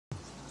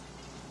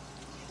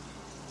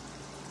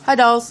Hi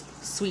dolls,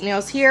 Sweet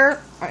Nails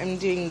here. I'm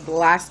doing the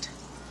last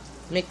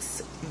mix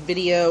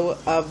video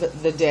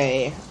of the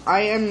day.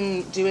 I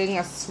am doing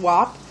a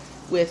swap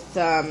with,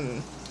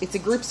 it's a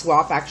group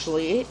swap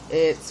actually.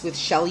 It's with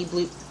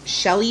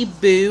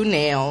ShellyBoo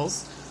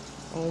Nails.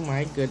 Oh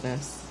my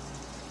goodness.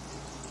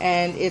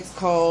 And it's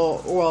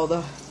called, well,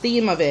 the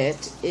theme of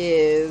it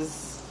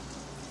is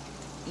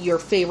your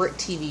favorite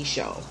TV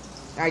show.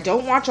 I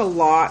don't watch a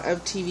lot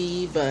of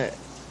TV, but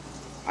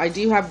I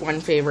do have one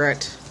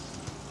favorite.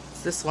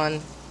 This one,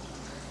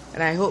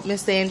 and I hope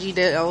Miss Angie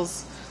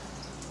Dales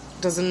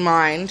doesn't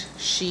mind.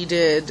 She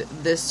did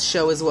this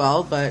show as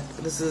well, but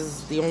this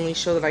is the only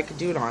show that I could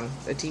do it on,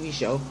 a TV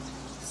show.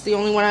 It's the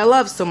only one I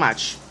love so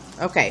much.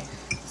 Okay,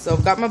 so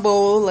I've got my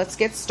bowl. Let's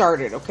get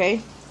started,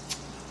 okay?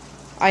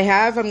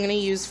 I'm going to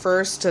use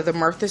first the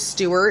Martha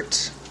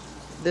Stewart.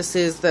 This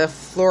is the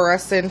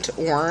fluorescent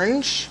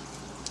orange.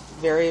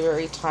 Very,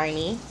 very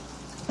tiny.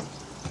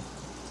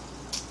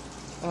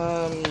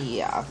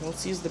 Yeah,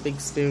 let's use the big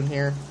spoon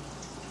here.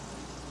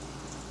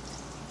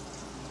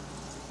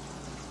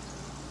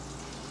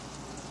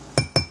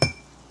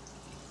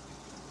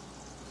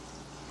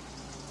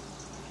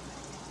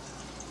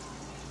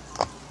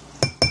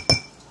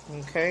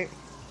 Okay.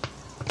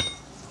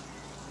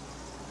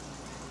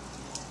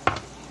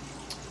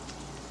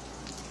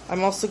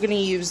 I'm also going to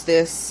use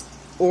this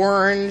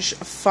orange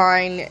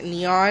fine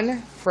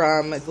neon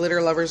from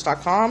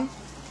glitterlovers.com.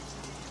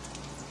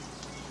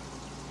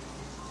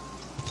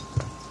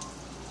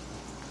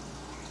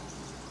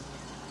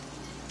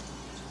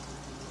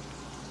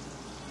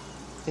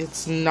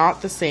 It's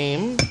not the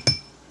same.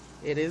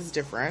 It is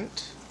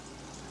different.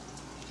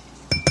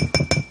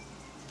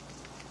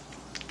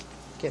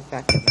 Get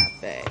back in that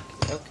bag.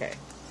 Okay.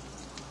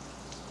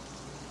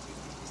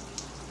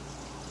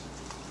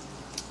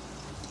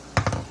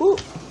 Ooh.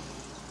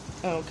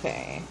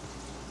 Okay.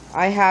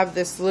 I have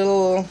this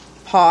little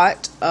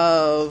pot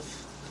of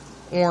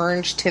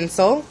orange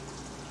tinsel.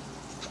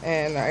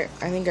 And I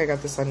think I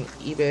got this on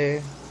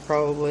eBay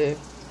probably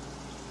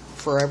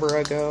forever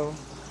ago.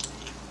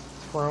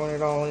 Throwing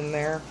it all in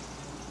there.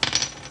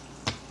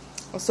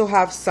 Also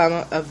have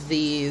some of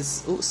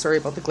these. Ooh, sorry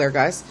about the glare,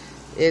 guys.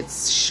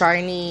 It's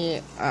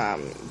shiny.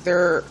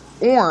 They're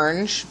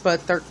orange,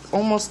 but they're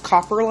almost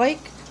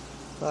copper-like.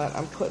 But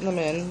I'm putting them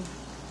in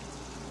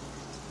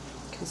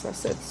because I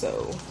said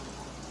so.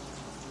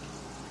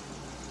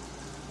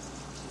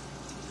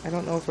 I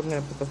don't know if I'm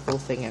going to put the full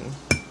thing in.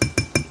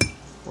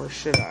 Or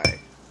should I?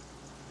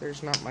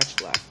 There's not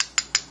much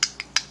left.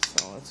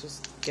 So let's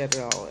just get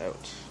it all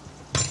out.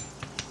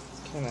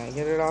 Can I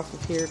get it off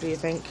of here, do you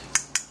think?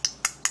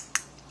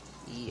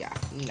 Yeah,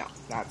 no,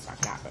 that's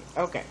not gonna happen.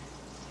 Okay.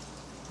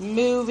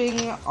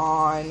 Moving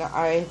on,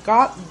 I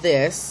got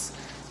this.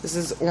 This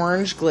is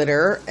orange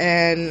glitter,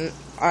 and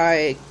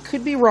I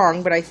could be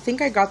wrong, but I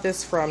think I got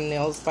this from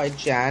Nails by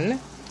Jen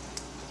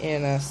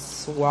in a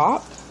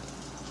swap.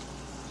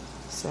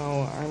 So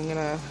I'm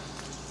gonna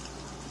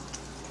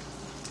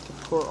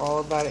pour all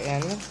of that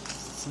in.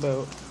 It's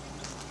about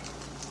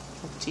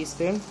a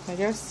teaspoon, I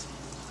guess.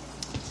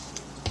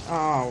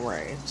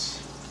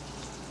 Alright.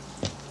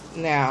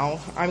 Now,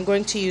 I'm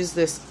going to use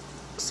this,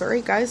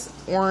 sorry guys,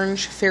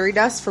 orange fairy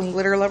dust from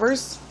Glitter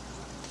Lovers.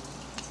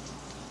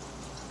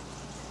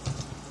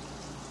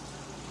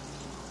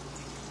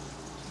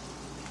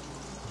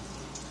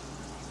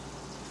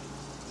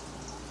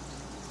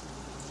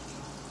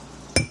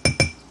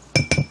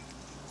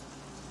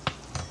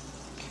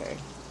 Okay.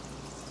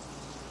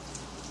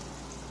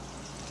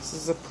 This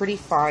is a pretty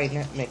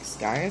fine mix,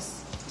 guys.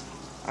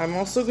 I'm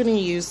also going to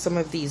use some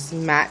of these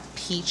matte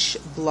peach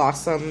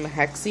blossom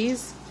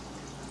hexies.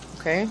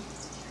 Okay.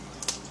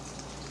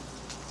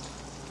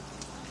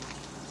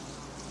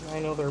 I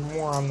know they're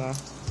more on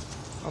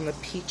the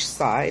peach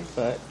side,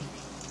 but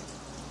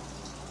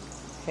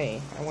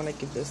hey, I want to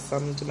give this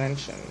some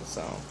dimension,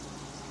 so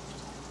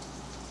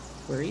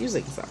we're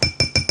using some.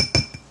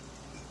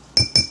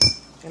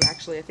 And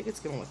actually, I think it's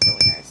going to look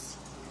really nice.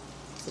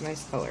 It's a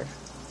nice color.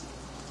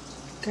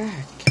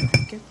 God, can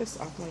I get this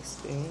off my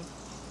spoon?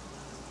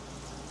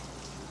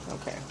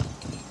 Okay.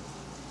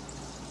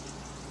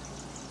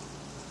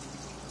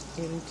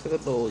 Into the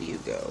bowl you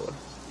go.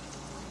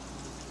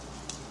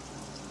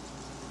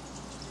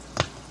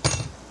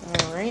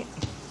 Alright.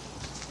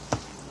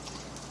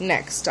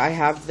 Next, I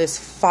have this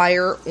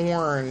fire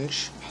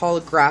orange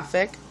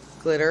holographic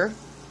glitter.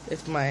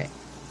 If my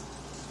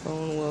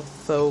phone will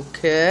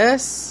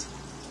focus.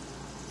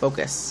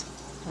 Focus.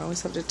 I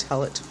always have to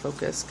tell it to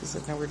focus because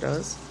it never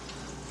does.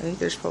 I think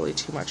there's probably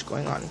too much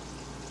going on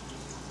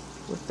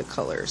with the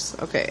colors.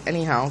 Okay,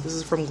 anyhow, this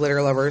is from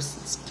Glitter Lovers.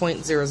 It's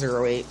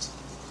 0.008.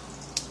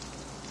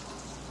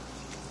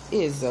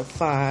 Is a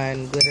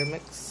fine glitter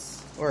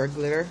mix, or a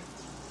glitter,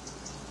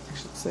 I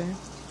should say.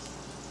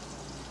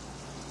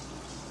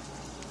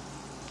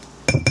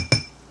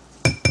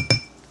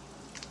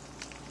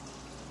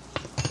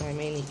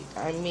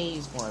 I may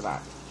use more of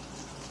that.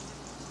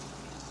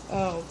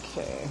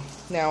 Okay,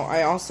 now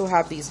I also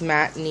have these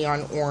matte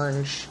neon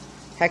orange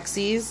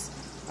hexies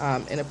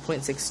in a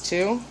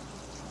 0.62.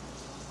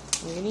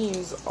 I'm going to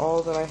use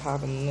all that I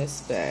have in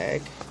this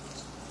bag.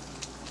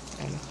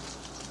 And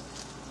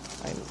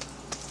I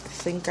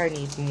think I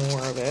need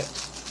more of it.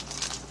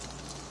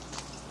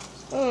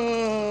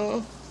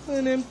 Oh,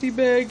 an empty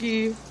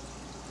baggie.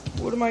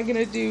 What am I going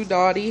to do,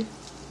 Dottie?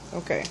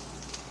 Okay.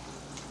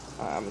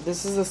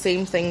 This is the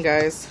same thing,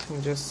 guys.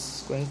 I'm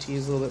just going to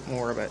use a little bit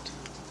more of it.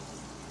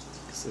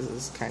 This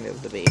is kind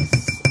of the base.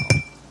 So.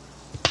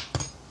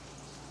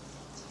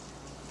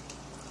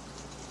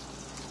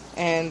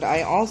 And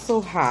I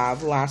also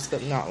have, last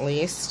but not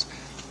least,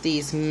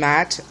 these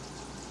matte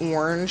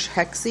orange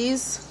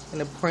hexies in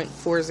a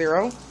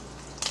 0.40.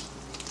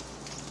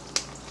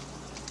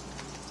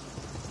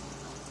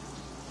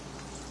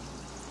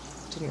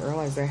 Didn't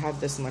realize I had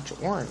this much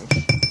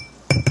orange.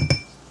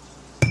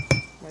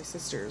 My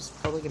sister's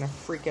probably gonna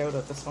freak out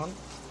at this one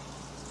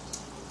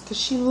because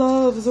she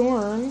loves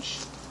orange.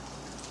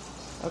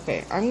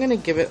 Okay, I'm gonna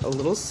give it a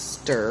little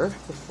stir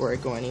before I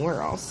go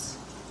anywhere else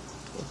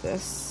with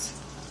this.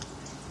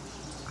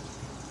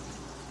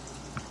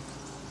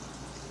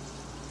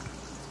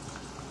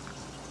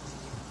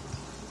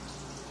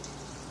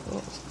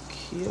 Oh,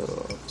 cute.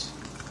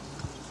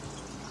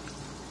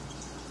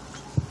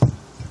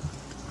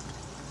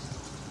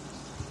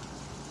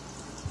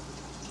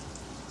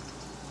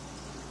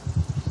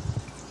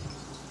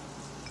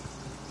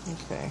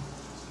 Okay.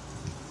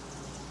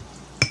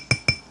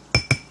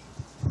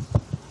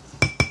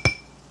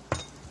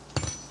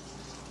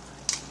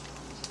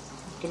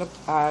 I'm gonna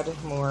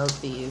add more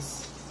of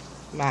these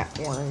matte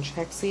orange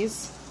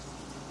hexies.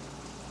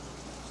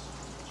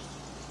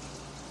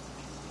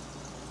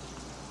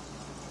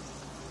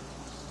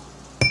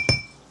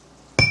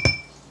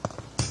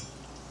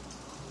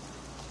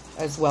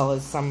 As well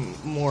as some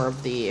more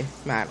of the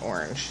matte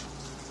orange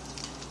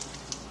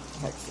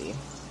hexie.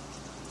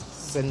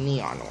 This is a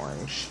neon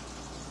orange.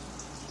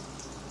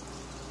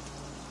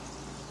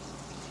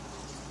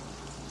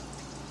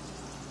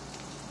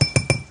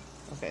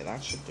 Okay,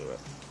 that should do it.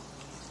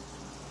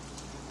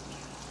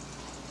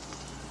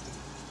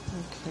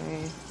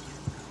 Okay.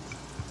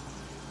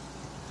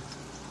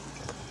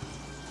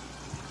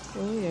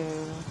 Oh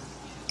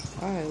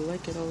yeah. I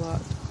like it a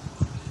lot.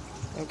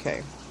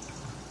 Okay.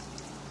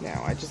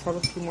 Now, I just have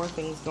a few more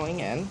things going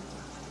in.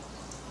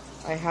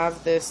 I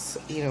have this,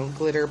 you know,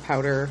 glitter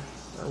powder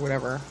or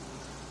whatever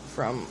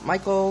from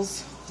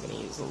Michaels. I'm going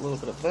to use a little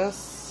bit of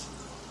this.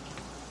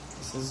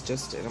 This is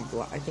just in a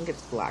black, I think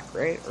it's black,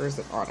 right? Or is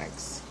it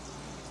onyx?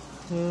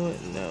 Who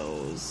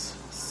knows?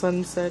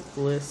 Sunset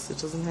Bliss. It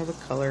doesn't have a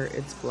color.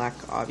 It's black,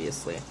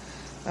 obviously.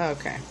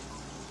 Okay.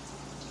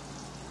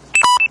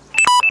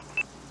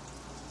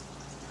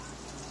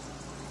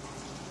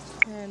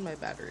 And my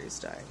battery's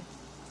dying.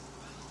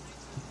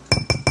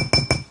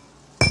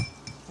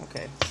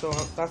 Okay, so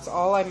that's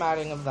all I'm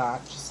adding of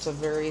that, just a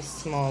very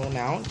small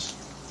amount,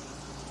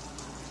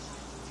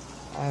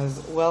 as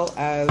well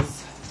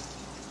as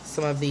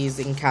some of these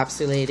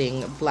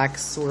encapsulating black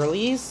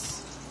swirlies.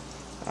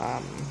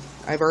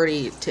 I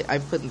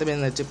put them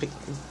in the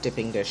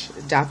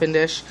dapping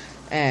dish,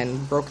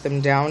 and broke them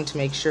down to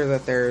make sure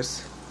that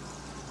there's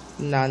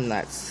none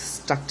that's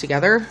stuck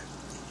together.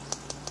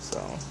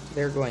 So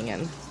they're going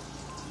in.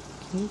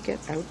 Can you get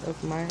out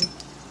of my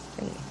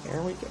thing?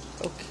 There we go.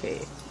 Okay.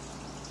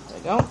 There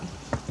we go.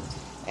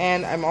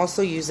 And I'm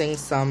also using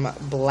some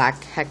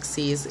black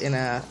hexies in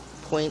a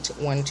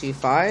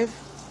 0.125.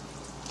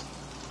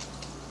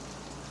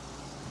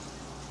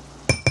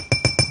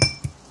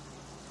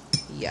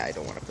 Yeah, I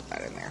don't want to put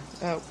that in there.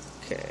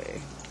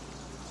 Okay.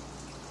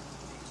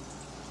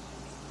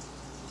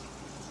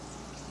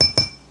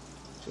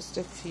 Just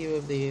a few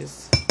of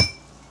these.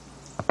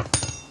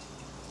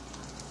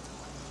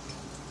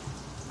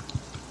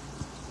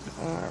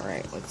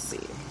 Alright, let's see.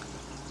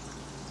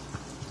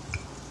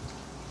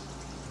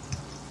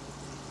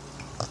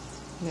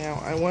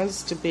 Now, I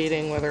was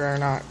debating whether or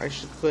not I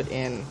should put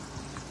in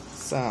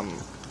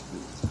some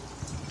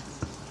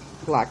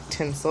black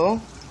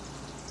tinsel,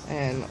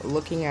 and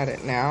looking at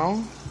it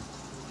now,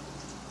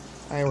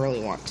 I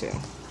really want to.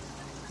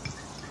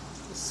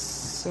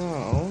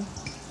 So,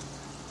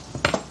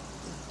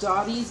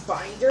 Dottie's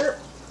binder.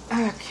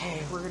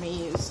 Okay, we're going to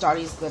use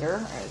Dottie's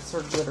glitter. It's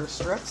her glitter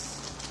strips,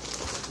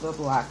 the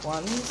black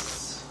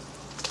ones.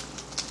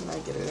 Can I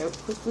get it out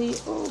quickly?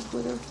 Oh,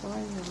 glitter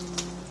flying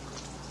everywhere.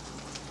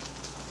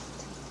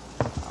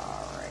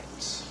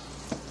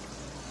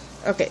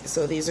 Okay,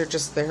 so these are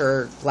just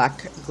her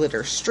black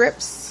glitter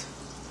strips.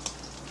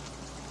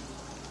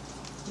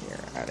 You're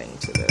adding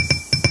to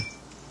this.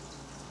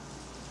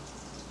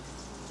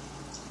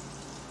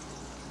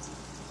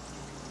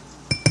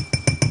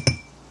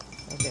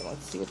 Okay,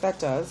 let's see what that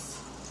does.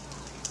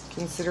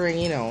 Considering,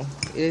 you know,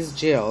 it is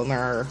Jill and there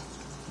are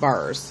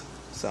bars,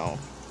 so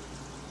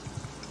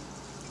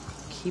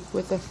keep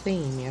with the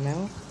theme, you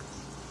know?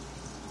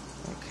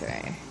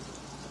 Okay.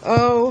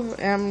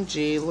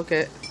 OMG, look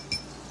at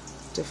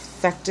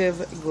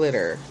defective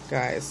glitter,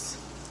 guys.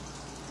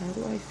 How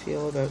do I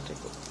feel about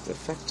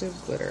defective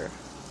glitter?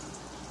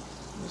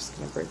 I'm just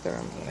gonna break that.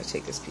 I'm gonna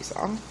take this piece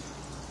off.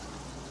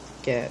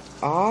 Get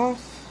off.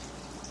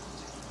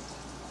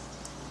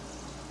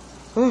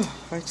 Oh,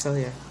 I tell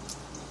you.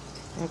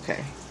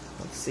 Okay,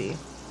 let's see.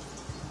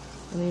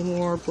 Any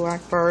more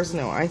black bars?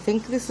 No, I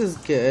think this is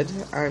good.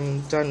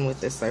 I'm done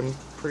with this, I'm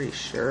pretty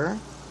sure.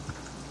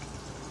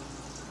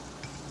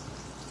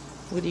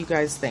 What do you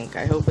guys think?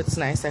 I hope it's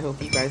nice. I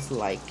hope you guys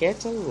like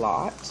it a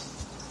lot.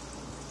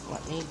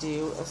 Let me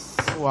do a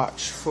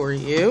swatch for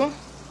you.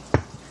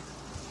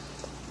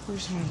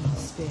 Where's my little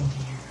spoon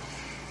here?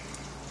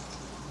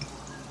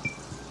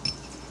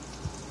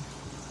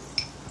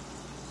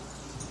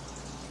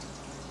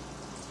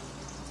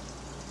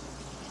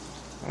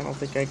 I don't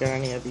think I got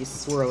any of these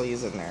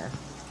swirlies in there.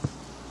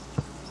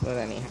 But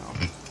anyhow.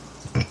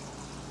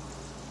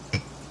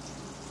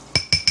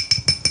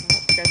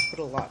 You guys put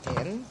a lot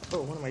in.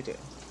 Oh, what am I doing?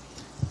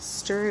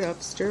 Stir it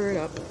up, stir it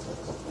up.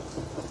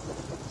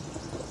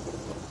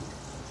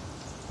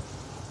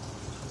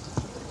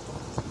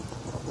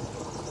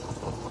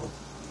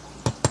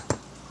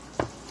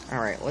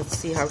 Alright, let's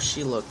see how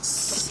she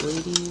looks,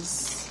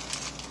 ladies.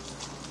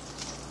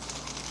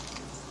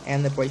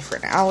 And the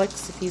boyfriend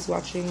Alex, if he's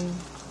watching.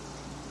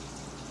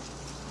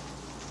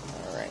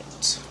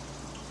 Alright.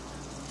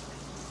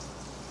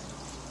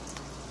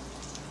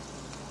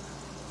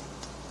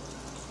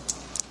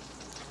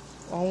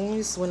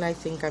 Always when I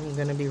think I'm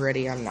gonna be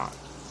ready, I'm not.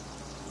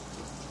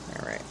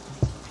 Alright.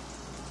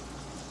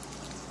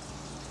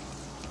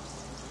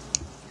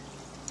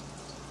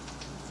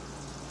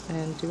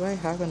 And do I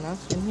have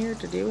enough in here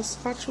to do a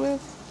swatch with?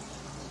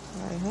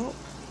 I hope.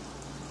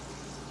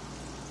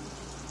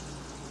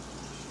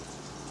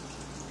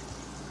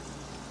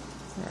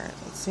 Alright,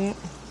 let's see.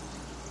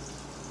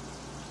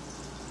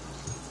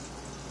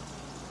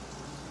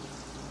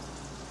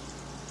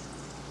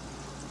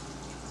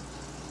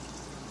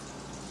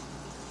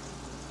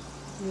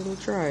 A little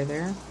dry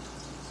there. I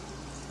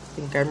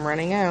think I'm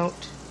running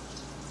out.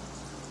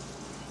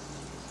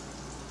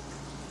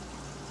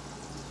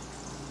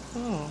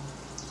 Oh.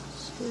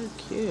 Very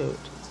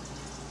cute.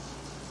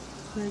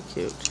 Very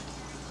cute.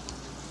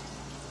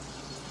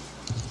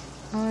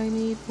 I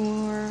need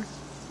more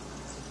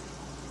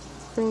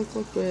acrylic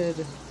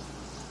liquid.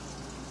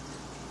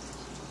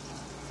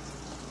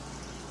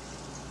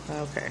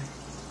 Okay.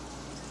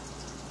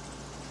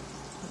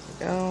 There we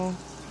go.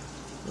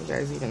 You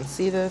guys even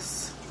see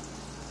this?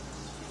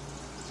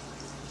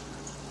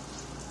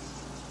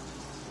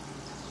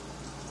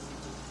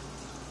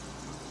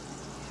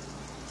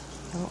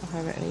 I don't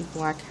have any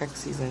black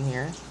hexies in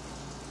here.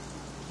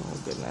 Oh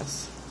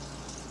goodness.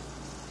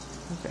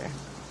 Okay.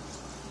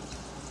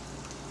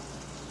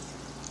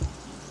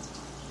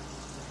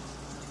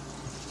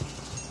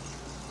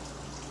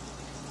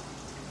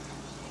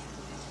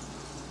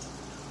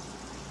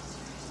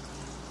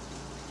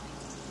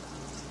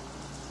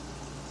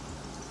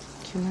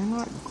 Can I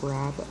not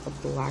grab a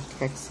black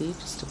hexie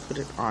just to put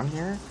it on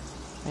here?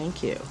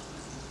 Thank you.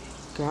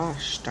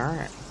 Gosh darn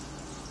it.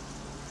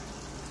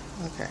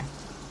 Okay.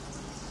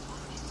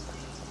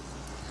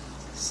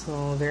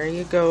 So there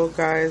you go,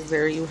 guys.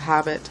 There you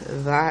have it.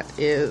 That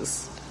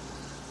is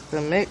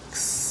the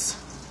mix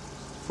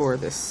for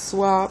this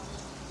swap.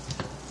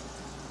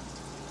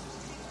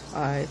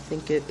 I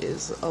think it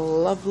is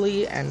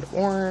lovely and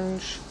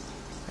orange.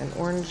 And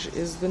orange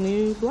is the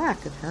new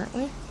black,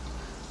 apparently.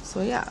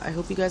 So yeah, I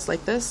hope you guys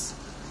like this.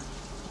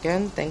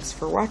 Again, thanks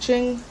for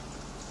watching.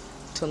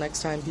 Till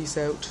next time, peace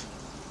out.